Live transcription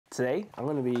Today, I'm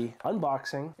going to be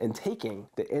unboxing and taking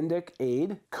the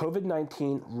INDICAID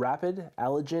COVID-19 Rapid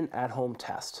Allergen at-Home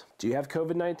Test. Do you have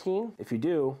COVID-19? If you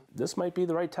do, this might be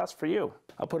the right test for you.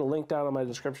 I'll put a link down in my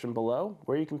description below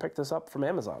where you can pick this up from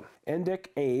Amazon.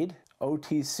 INDICAID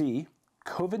OTC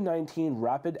COVID-19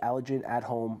 Rapid Allergen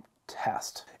at-Home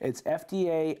Test. It's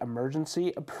FDA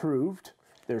emergency approved.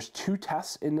 There's 2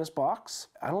 tests in this box.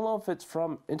 I don't know if it's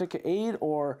from INDICAID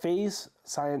or Phase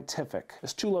Scientific.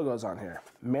 There's 2 logos on here.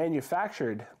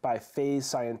 Manufactured by Phase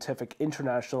Scientific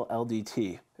International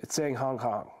LDT. It's saying Hong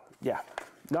Kong. Yeah,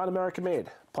 not American made.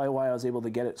 Probably why I was able to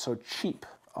get it so cheap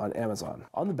on Amazon.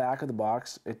 On the back of the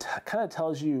box, it kind of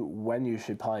tells you when you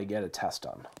should probably get a test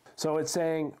done. So it's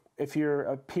saying if you're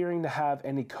appearing to have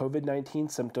any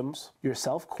COVID-19 symptoms, you're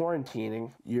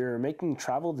self-quarantining, you're making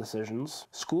travel decisions,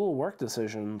 school work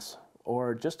decisions,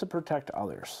 or just to protect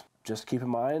others. Just keep in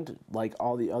mind, like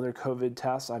all the other COVID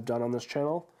tests I've done on this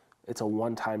channel, it's a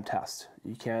one-time test.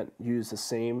 You can't use the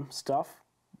same stuff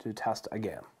to test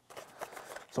again.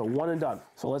 So one and done.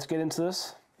 So let's get into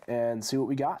this and see what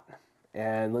we got.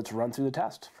 And let's run through the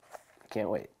test. Can't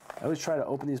wait. I always try to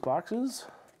open these boxes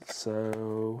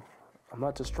so I'm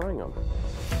not destroying them.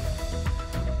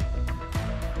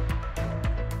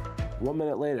 1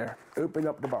 minute later, open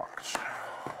up the box.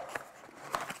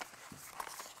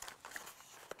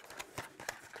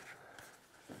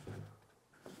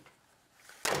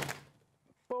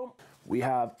 Boom. We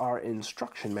have our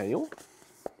instruction manual,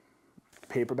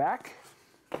 paperback.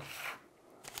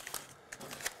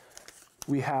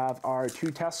 We have our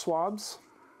 2 test swabs.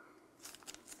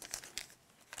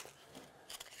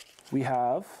 We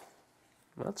have,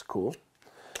 that's cool.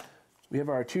 We have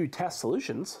our 2 test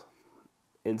solutions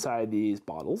inside these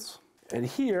bottles. And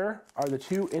here are the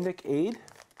 2 INDICAID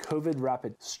COVID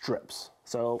Rapid strips.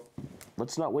 So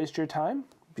let's not waste your time,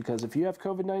 because if you have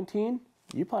COVID-19,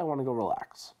 you probably want to go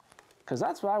relax. Because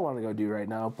that's what I want to go do right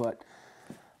now, but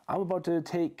I'm about to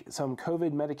take some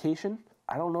COVID medication.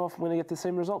 I don't know if I'm going to get the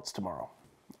same results tomorrow.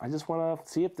 I just want to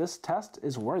see if this test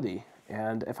is worthy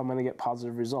and if I'm going to get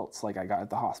positive results like I got at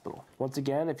the hospital. Once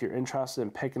again, if you're interested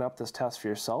in picking up this test for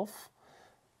yourself,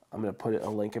 I'm going to put a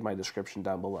link in my description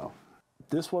down below.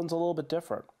 This one's a little bit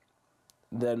different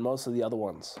than most of the other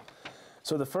ones.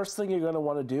 So the first thing you're going to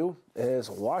want to do is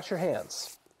wash your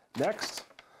hands. Next,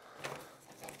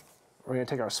 we're going to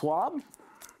take our swab.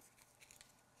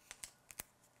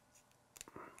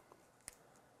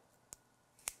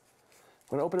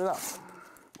 We're going to open it up.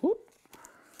 Whoop.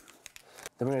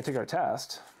 Then we're going to take our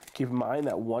test. Keep in mind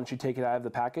that once you take it out of the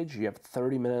package, you have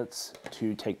 30 minutes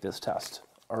to take this test,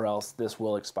 or else this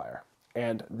will expire.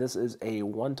 And this is a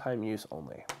one-time use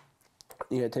only.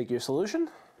 You're going to take your solution,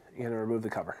 you're going to remove the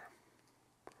cover.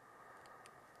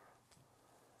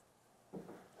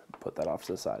 Put that off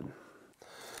to the side.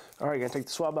 All right, you're going to take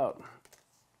the swab out.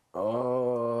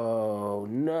 Oh,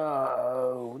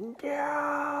 no,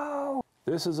 no.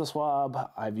 This is a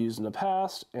swab I've used in the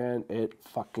past, and it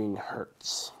fucking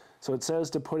hurts. So it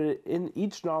says to put it in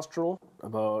each nostril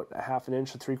about 1/2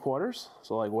 inch to 3/4.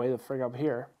 So like way the frig up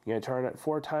here. You're gonna turn it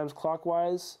 4 times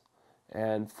clockwise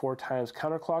and 4 times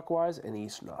counterclockwise in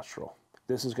each nostril.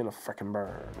 This is gonna frickin'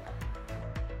 burn.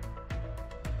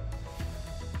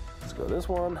 Let's go this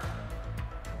one.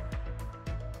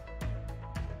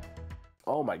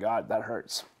 Oh my God, that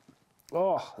hurts.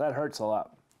 Oh, that hurts a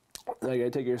lot. Now you're gonna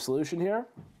take your solution here,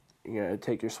 you're gonna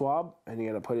take your swab, and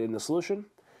you're gonna put it in the solution.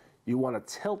 You wanna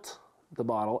tilt the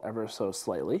bottle ever so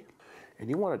slightly, and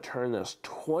you wanna turn this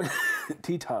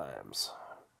 20 times.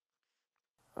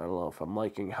 I don't know if I'm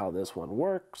liking how this one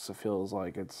works. It feels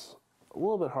like it's a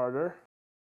little bit harder.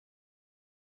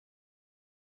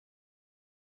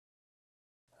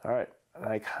 All right, and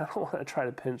I kinda wanna try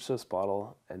to pinch this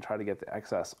bottle and try to get the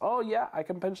excess. Oh yeah, I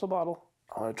can pinch the bottle.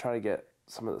 I wanna try to get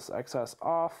some of this excess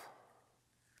off.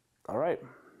 All right,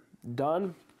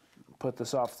 done. Put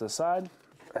this off to the side.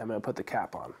 I'm gonna put the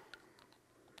cap on.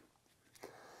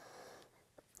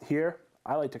 Here,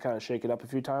 I like to kind of shake it up a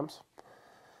few times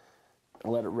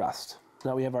and let it rest.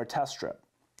 Now we have our test strip.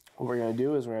 What we're gonna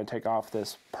do is we're gonna take off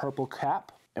this purple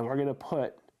cap and we're gonna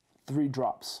put 3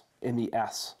 drops in the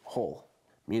S hole.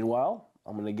 Meanwhile,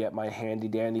 I'm gonna get my handy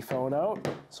dandy phone out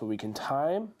so we can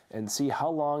time and see how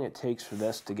long it takes for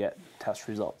this to get test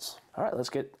results. All right, let's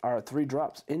get our 3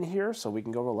 drops in here so we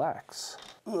can go relax.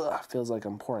 Ugh, feels like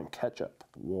I'm pouring ketchup.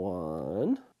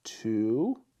 1,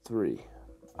 2, 3.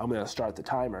 I'm gonna start the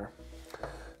timer.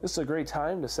 This is a great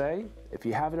time to say, if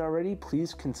you haven't already,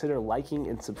 please consider liking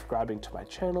and subscribing to my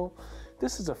channel.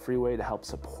 This is a free way to help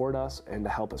support us and to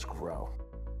help us grow.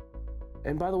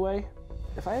 And by the way,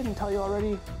 if I didn't tell you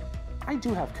already, I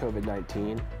do have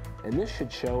COVID-19. and this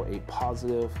should show a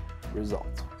positive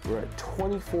result. We're at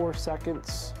 24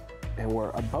 seconds, and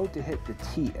we're about to hit the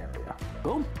T area.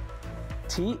 Boom.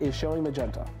 T is showing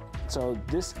magenta. So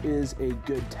this is a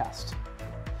good test.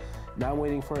 Now I'm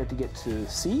waiting for it to get to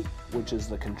C, which is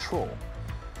the control.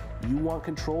 You want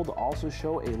control to also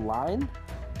show a line,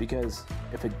 because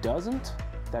if it doesn't,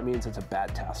 that means it's a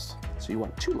bad test. So you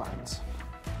want 2 lines.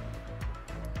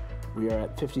 We are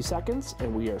at 50 seconds,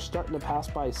 and we are starting to pass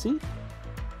by C.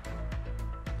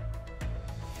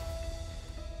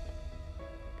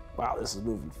 Wow, this is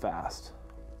moving fast.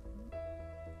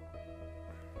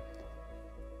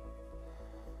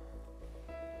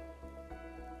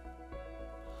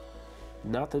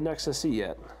 Not the next to C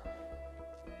yet.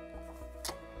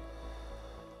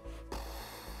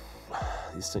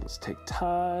 These things take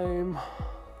time.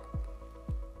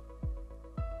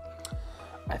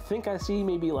 I think I see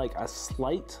maybe like a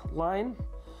slight line.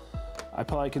 I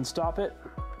probably can stop it.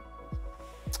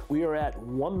 We are at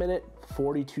 1 minute,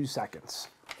 42 seconds.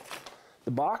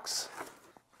 The box,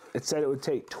 it said it would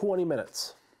take 20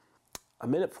 minutes. 1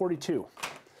 minute 42.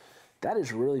 That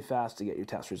is really fast to get your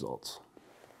test results.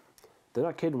 They're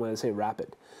not kidding when they say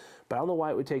rapid, but I don't know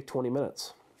why it would take 20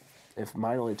 minutes if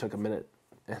mine only took 1 minute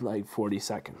and like 40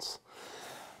 seconds.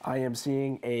 I am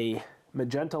seeing a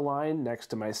magenta line next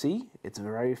to my C. It's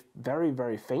very, very,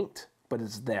 very faint, but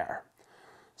it's there.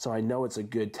 So I know it's a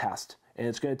good test, and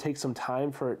it's going to take some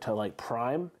time for it to like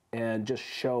prime and just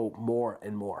show more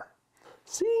and more.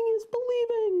 Seeing is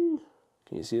believing.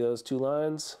 Can you see those 2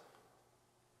 lines?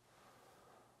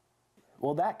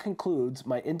 Well, that concludes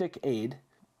my INDICAID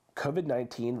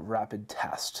COVID-19 rapid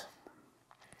test.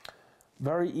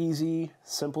 Very easy,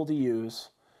 simple to use.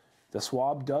 The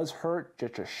swab does hurt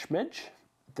just a smidge.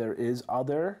 There is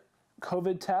other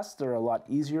COVID tests that are a lot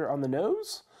easier on the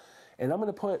nose. And I'm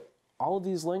going to put all of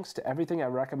these links to everything I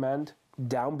recommend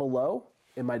down below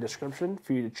in my description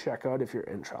for you to check out if you're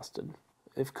interested.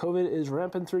 If COVID is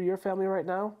rampant through your family right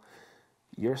now,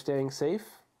 you're staying safe.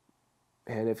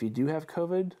 And if you do have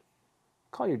COVID,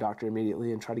 call your doctor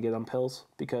immediately and try to get on pills,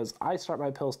 because I start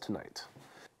my pills tonight.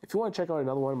 If you want to check out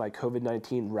another one of my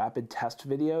COVID-19 rapid test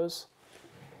videos,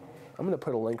 I'm going to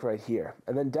put a link right here.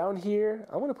 And then down here,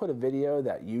 I'm going to put a video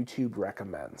that YouTube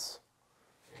recommends.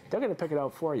 They're going to pick it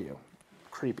out for you.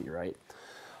 Creepy, right?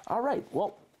 All right,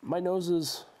 well, my nose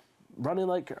is running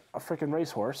like a freaking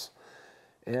racehorse,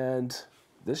 and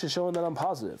this is showing that I'm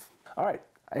positive. All right,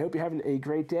 I hope you're having a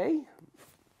great day.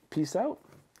 Peace out.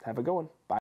 Have a good one. Bye.